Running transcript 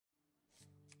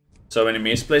So many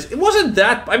misplays. It wasn't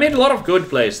that. I made a lot of good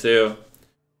plays too.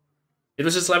 It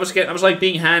was just I was like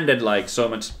being handed like so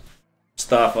much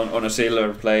stuff on a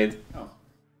silver plate. Oh,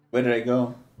 where did I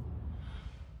go?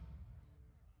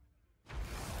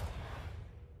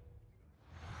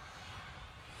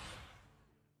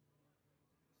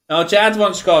 Oh, Chad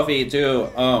wants coffee too.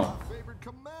 Oh.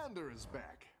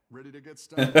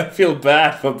 I feel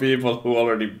bad for people who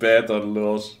already bet on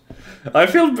loss. I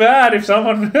feel bad if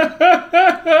someone...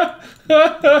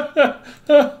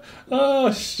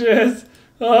 Oh shit.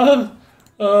 Oh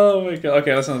my god.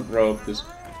 Okay, let's not rope this.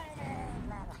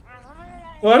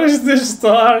 What is this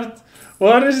start?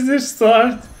 What is this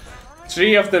start?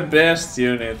 3 of the best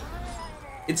unit.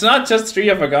 It's not just 3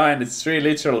 of a kind, it's 3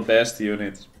 literal best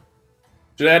units.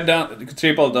 Should I add down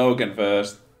triple token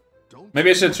first?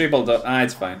 Maybe I should triple token. Ah,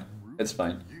 it's fine. It's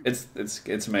fine.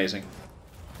 It's amazing.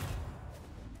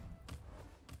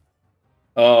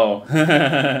 Oh.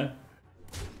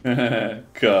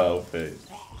 Cow face.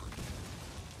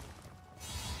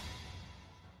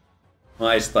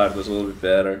 My start was a little bit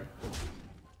better.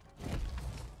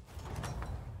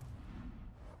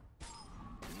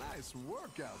 Nice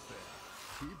work out there.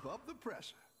 Keep up the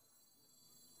pressure.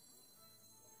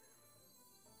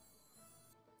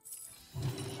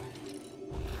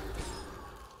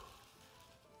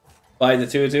 Buy the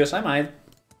 2/2s, I might.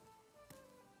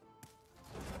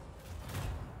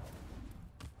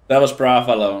 That was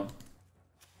Bravo.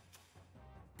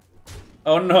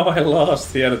 Oh no, I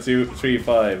lost. He had a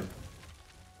 2-3-5.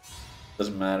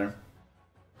 Doesn't matter.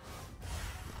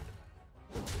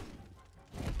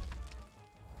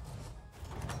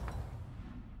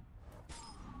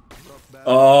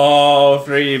 Oh,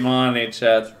 free money,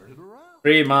 chat.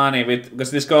 Free money with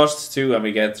because this costs 2 and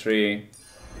we get 3.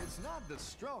 It's not the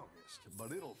strongest,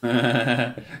 but it'll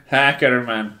Hacker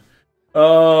man.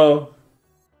 Oh.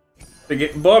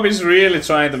 Bob is really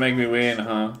trying to make me win,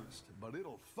 huh? But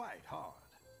it'll fight hard.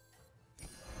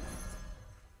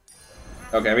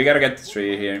 Okay, we gotta get the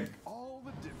 3 here.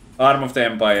 Arm of the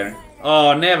Empire.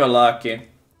 Oh, never lucky.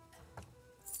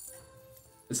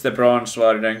 It's the Bronze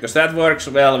Warrior, because that works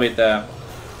well with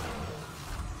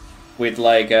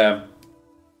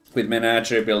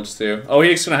menagerie builds too. Oh,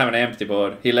 he's gonna have an empty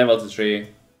board. He leveled to 3.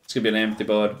 It's gonna be an empty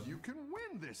board. You can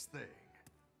win this thing.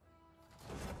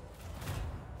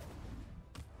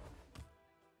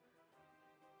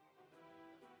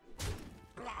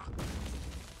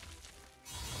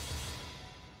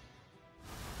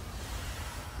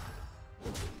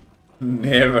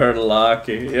 Never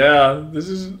lucky. Yeah, this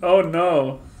is... Oh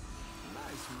no.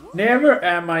 Never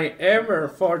am I ever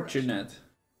fortunate.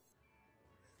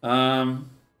 I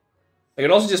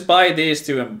could also just buy these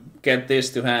 2 and get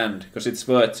this to hand, because it's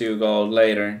worth 2 gold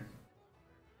later.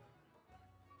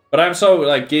 But I'm so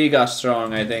like giga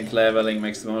strong, I think leveling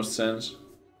makes the most sense.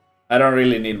 I don't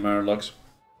really need Murlocs.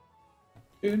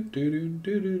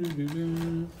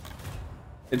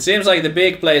 It seems like the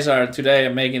big plays are today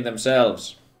making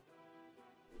themselves.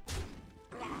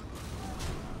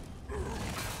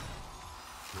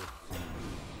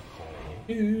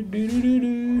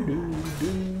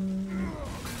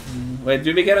 Wait,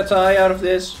 did we get a tie out of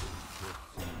this?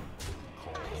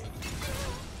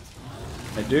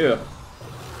 I do.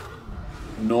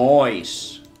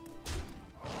 Nice.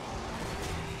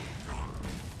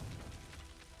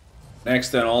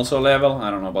 Next turn also level?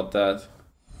 I don't know about that.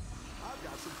 I've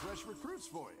got some fresh recruits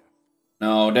for you.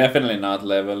 No, definitely not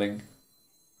leveling.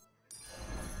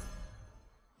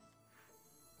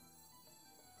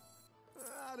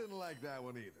 I didn't like that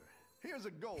one either. Here's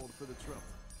a gold for the trouble.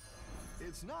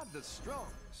 It's not the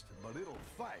strongest, but it'll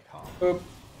fight hard. Oop.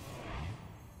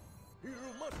 You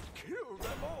must kill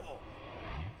them all.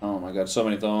 Oh my god, so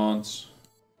many taunts.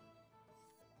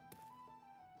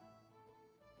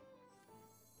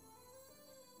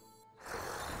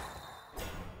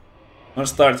 I'm gonna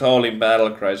start holding battle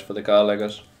cries for the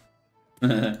Kalegas.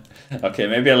 Okay,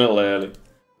 maybe a little early.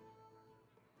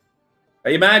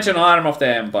 Imagine Arm of the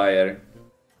Empire.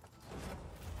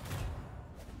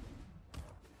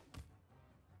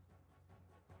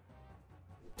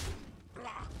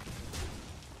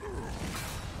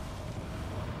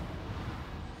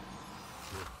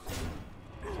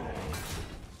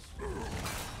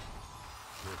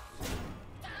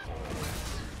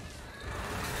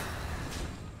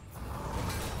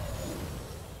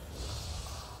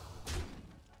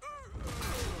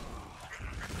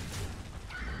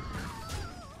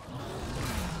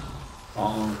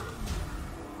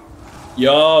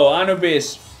 Yo,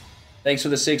 Anubis! Thanks for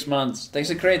the 6 months. Thanks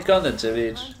for great content,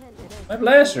 Savjz. My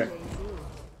pleasure.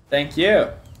 Thank you.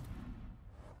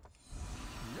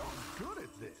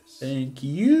 Thank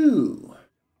you.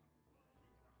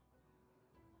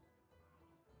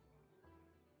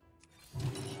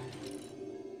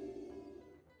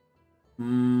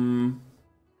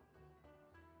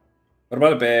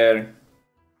 about a bear?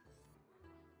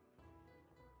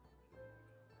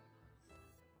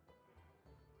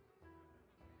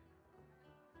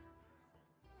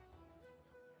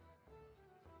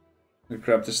 We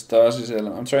grab the Savjz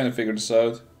element. I'm trying to figure this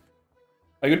out.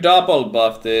 I could double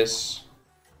buff this.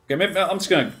 Okay, maybe I'm just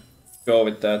gonna go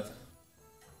with that.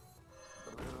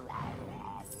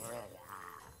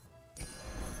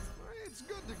 It's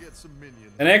good to get some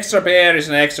minions. An extra bear is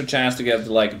an extra chance to get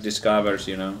like discovers,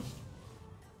 you know.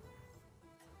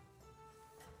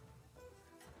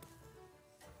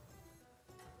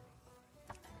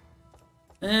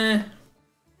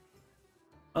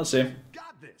 I'll see.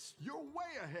 Got this. You're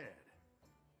way ahead.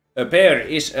 A pair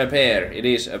is a pair. It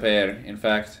is a pair, in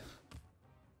fact.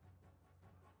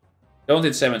 Don't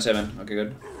hit 7/7. Okay,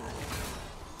 good.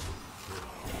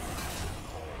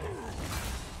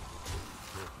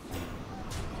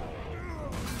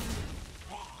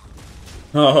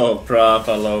 Oh,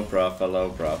 Brafalo,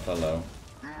 Brafalo, Brafalo.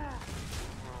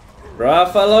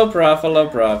 Brafalo,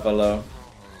 Brafalo, Brafalo.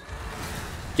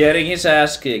 Getting his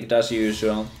ass kicked as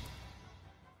usual.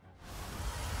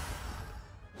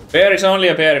 Bear is only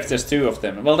a bear if there's two of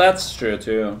them. Well, that's true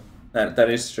too. That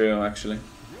is true actually.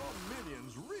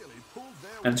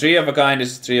 And three of a kind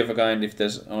is three of a kind if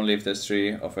there's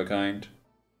three of a kind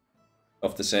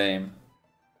of the same.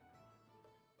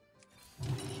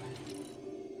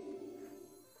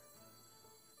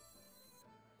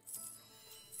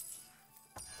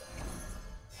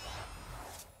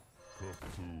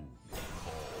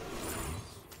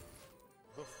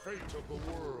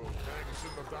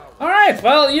 Alright,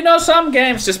 well, you know, some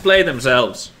games just play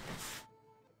themselves.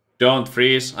 Don't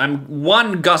freeze. I'm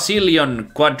 1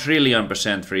 gazillion quadrillion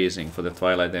 % freezing for the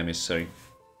Twilight Emissary.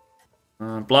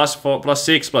 +4,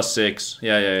 +6, +6.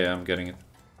 Yeah, I'm getting it.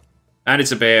 And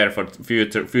it's a bear for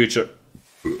future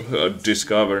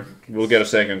discover. We'll get a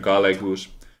second Kale Goose.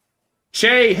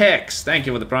 Shay Hex, thank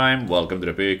you for the prime. Welcome to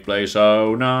the big play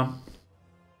zone.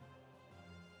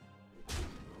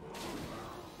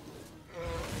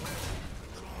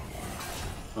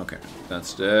 Okay,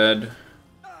 that's dead.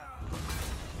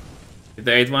 Did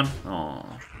they ate one? Oh,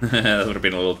 that would have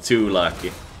been a little too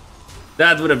lucky.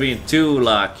 That would have been too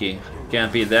lucky.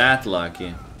 Can't be that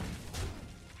lucky.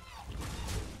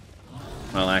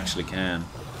 Well, actually can.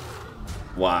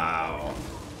 Wow.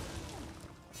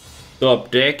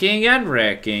 Top decking and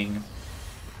wrecking.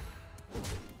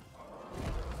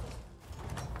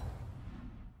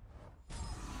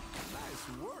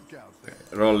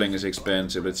 Rolling is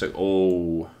expensive. It's like,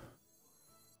 oh.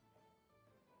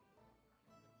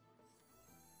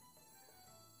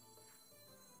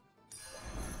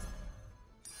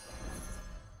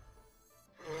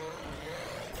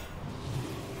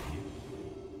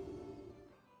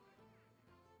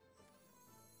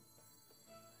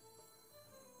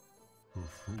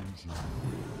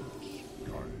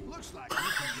 Looks like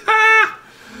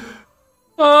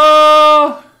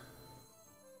Oh.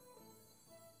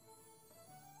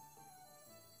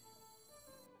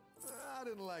 I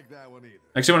didn't like that one either.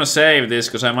 I actually want to save this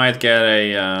because I might get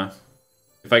a.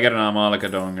 If I get an Amalika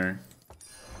Donger.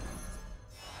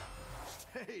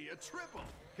 Hey, a triple.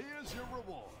 Here's your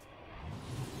reward.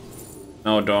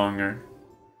 No Donger.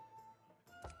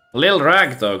 Lil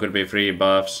Rag though could be free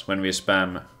buffs when we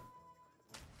spam.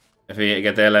 If we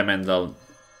get elemental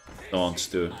taunts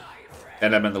to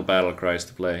elemental battle cries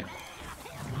to play.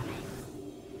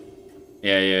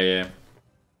 Yeah.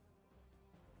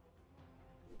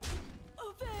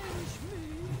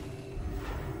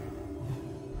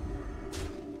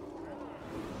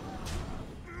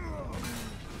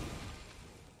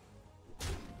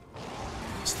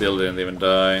 Still didn't even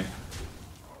die.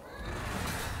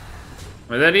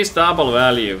 But that is double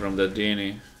value from the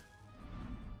genie.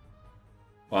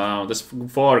 Wow, that's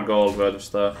 4 gold worth of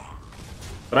stuff.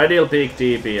 But I deal peak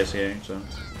DPS here, so.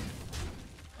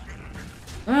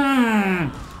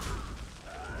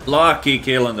 Lucky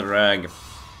kill on the rag.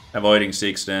 Avoiding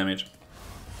 6 damage.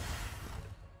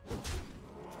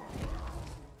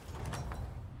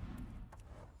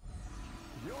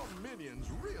 Your minions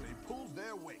really pulled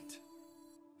their weight.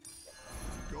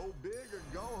 Go big or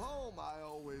go home, I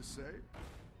always say.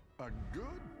 A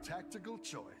good tactical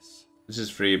choice. This is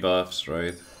free buffs,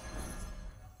 right?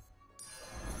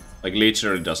 Like,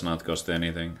 literally does not cost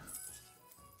anything.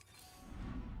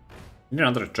 Need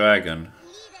another dragon.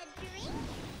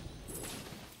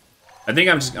 I think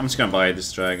I'm just gonna buy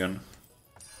this dragon.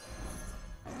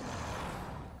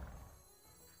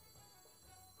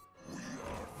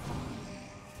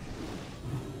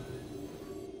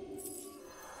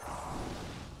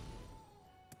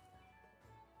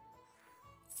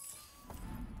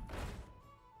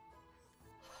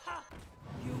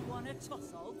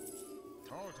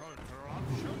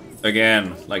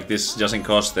 Again, like this doesn't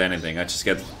cost anything. I just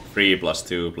get 3 plus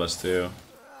 2 plus 2.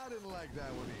 I didn't like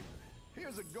that one either.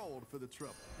 Here's a gold for the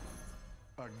trouble.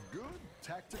 A good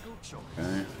tactical choice.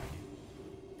 Okay.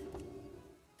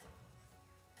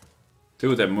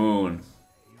 To the moon.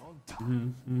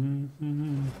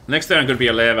 Next turn could be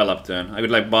a level up turn. I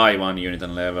could like buy 1 unit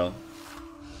and level.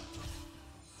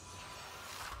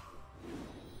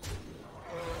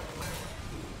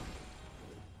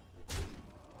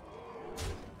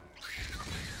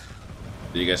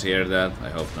 Do you guys hear that? I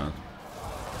hope not.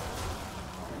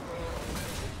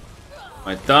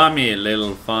 My tummy a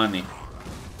little funny.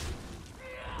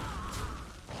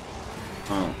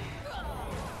 Oh.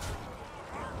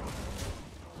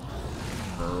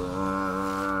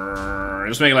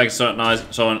 Just make like so nice,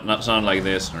 so not sound like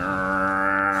this. You're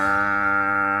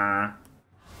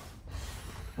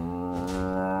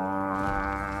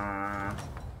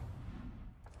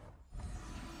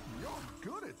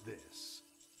good at this.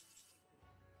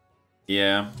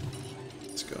 Yeah.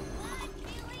 Let's go.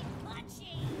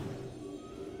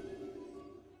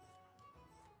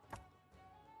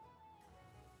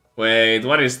 Wait,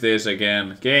 what is this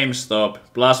again? GameStop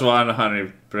plus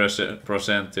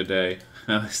 100% today.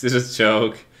 Is this a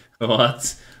joke?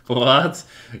 What? What?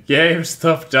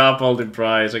 GameStop doubled in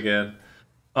price again.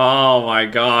 Oh my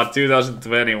god,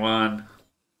 2021.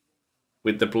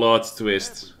 With the plot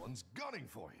twist. Everyone's gunning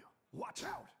for you. Watch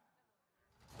out.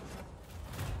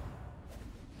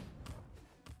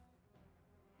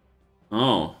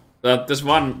 Oh, there's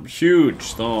one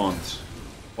huge taunt.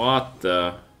 What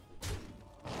the?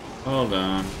 Hold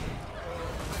on.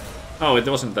 Oh, it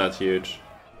wasn't that huge.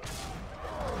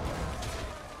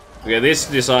 Okay, this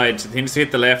decides. It needs to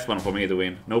hit the left one for me to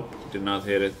win. Nope, did not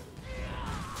hit it.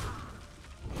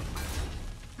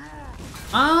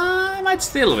 I might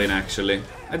still win, actually.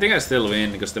 I think I still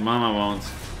win, because the mama won't.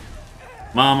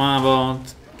 Mama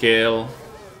won't kill.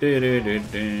 There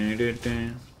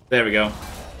we go.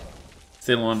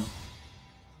 Still won.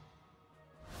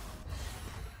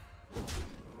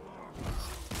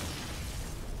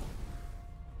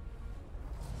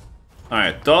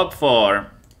 Alright, top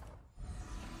 4.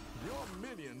 Your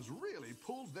minions really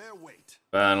pulled their weight.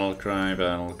 Battle cry,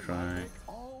 battle cry.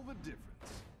 All the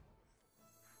difference.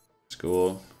 It's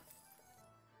cool.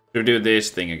 Should we do this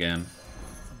thing again?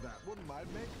 That one might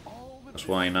make all the Because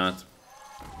why not?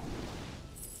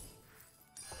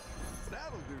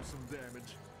 That'll do some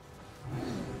damage.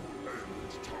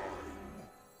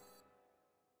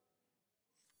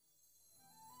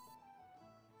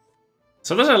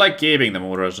 Sometimes I like keeping the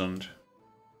Murozond.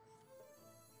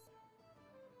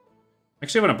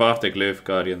 Actually, I want to buff the Glyph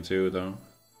Guardian too, though.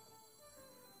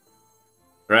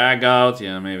 Drag out,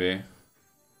 yeah, maybe.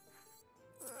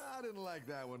 I didn't like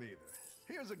that one either.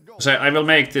 Here's a gold. So I will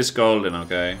make this golden,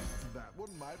 okay? That one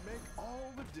might make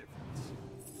all the difference.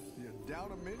 You're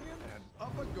down a minion and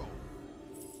up a gold.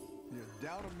 You're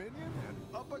down a minion and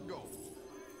up a gold.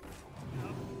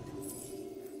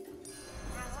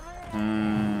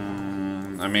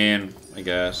 I mean, I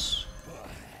guess.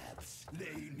 Perhaps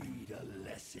they need a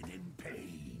lesson in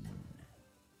pain.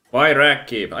 Why rack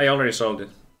keep? I already sold it.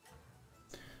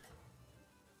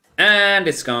 And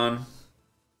it's gone.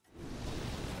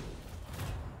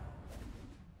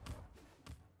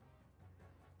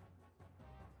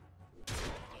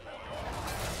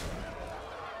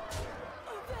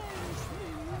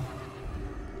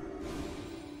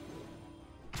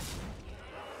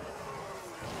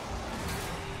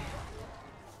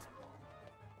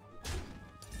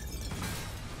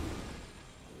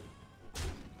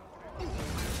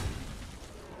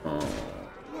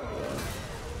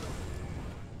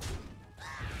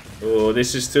 Oh,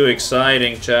 this is too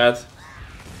exciting, chat.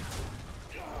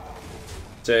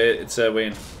 It's a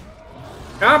win.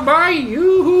 Goodbye,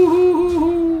 you.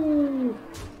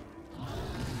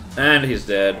 And he's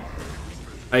dead.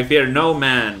 I fear no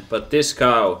man, but this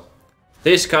cow.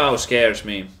 This cow scares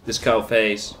me. This cow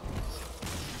face.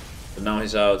 But now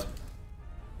he's out.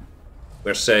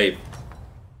 We're safe.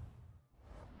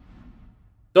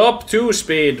 Top 2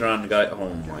 speedrun guy.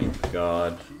 Oh my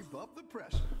god. Keep up the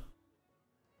pressure.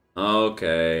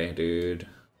 Okay, dude.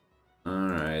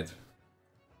 Alright.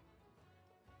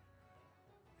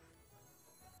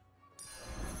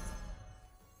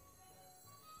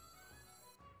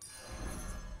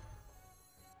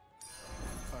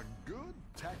 A good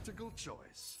tactical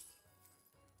choice.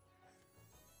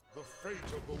 The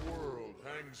fate of the world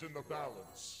hangs in the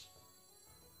balance.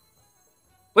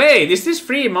 Wait, is this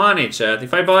free money, chat?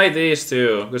 If I buy these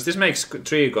two, because this makes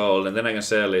 3 gold and then I can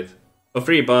sell it. Or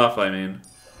free buff, I mean.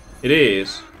 It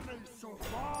is.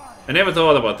 I never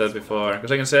thought about that before,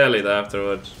 because I can sell it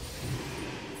afterwards.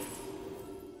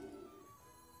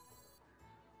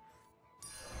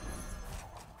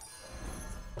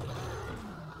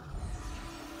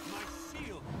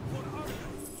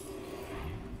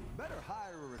 Better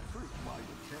hire a recruit while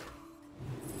you can.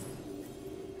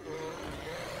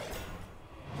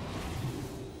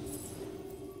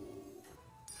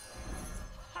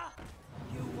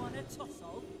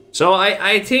 So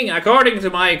I think, according to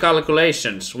my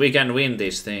calculations, we can win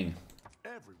this thing.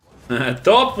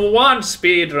 Top 1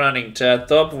 speedrunning, chat.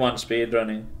 Top 1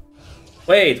 speedrunning.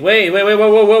 Wait, whoa,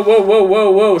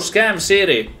 Scam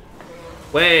City.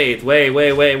 Wait.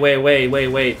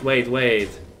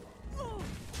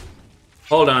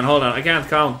 Hold on, I can't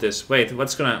count this. Wait,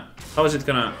 how is it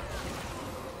gonna...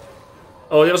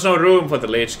 Oh, there was no room for the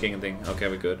Lich King thing. Okay,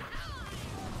 we're good.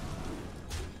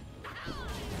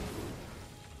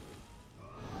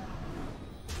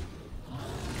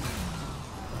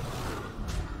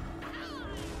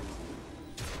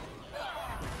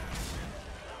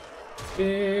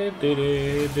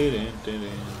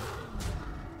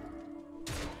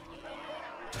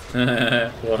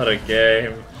 What a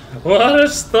game. What a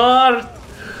start.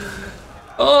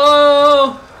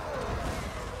 Oh!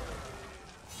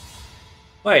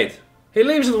 Wait, he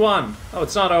leaves at 1. Oh,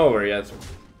 it's not over yet.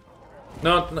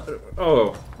 No,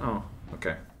 oh,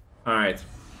 okay. Alright.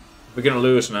 We're gonna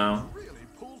lose now.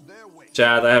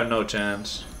 Chad, I have no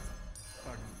chance.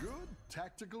 A good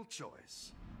tactical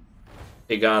choice.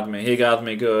 He got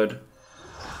me good.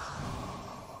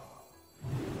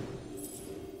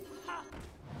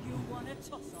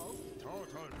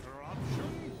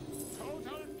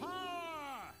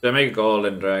 They make a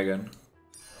golden dragon.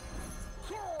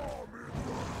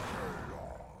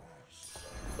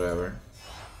 Whatever.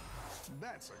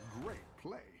 That's a great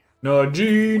play. No,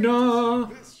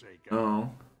 Gina!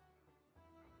 No.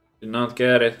 Did not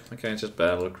get it. Okay, just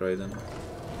battle cry then.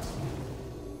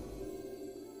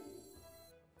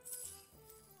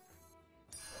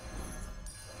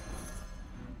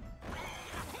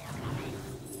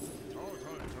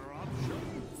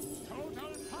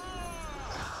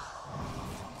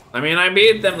 I mean, I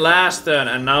beat them last turn,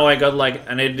 and now I got like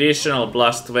an additional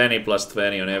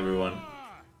 +20 on everyone.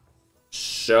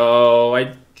 So,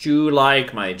 I do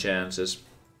like my chances.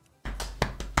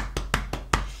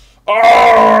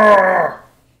 Oh!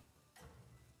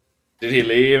 Did he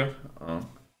leave? Oh.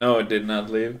 No, it did not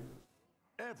leave.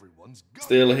 Everyone's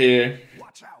still here.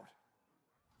 Watch out.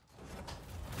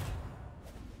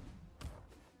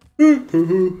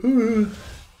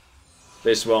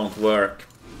 This won't work.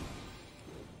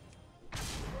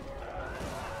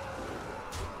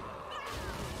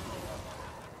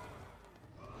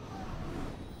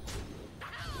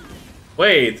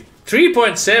 Wait,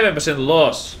 3.7%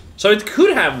 loss. So it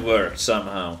could have worked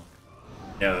somehow.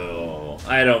 No,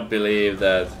 I don't believe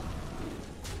that.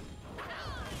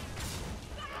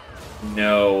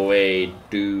 No way,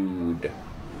 dude.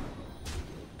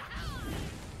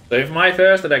 So if my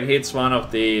first attack hits one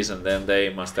of these, and then they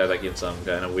must attack in some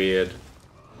kind of weird...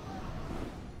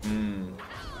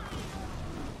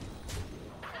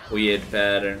 weird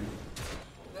pattern.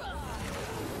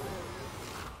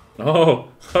 Oh,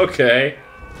 okay.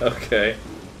 Okay.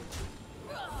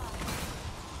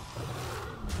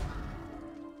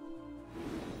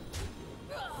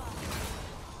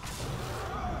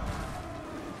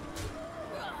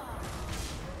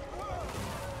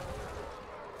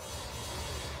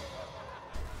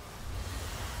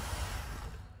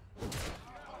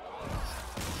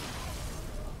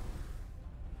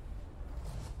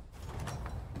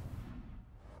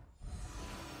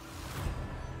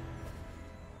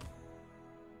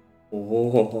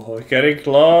 Oh, we're getting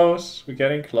close. We're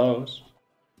getting close.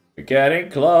 We're getting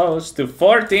close to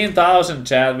 14,000,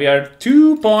 chat. We are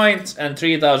 2 points and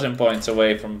 3,000 points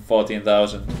away from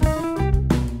 14,000.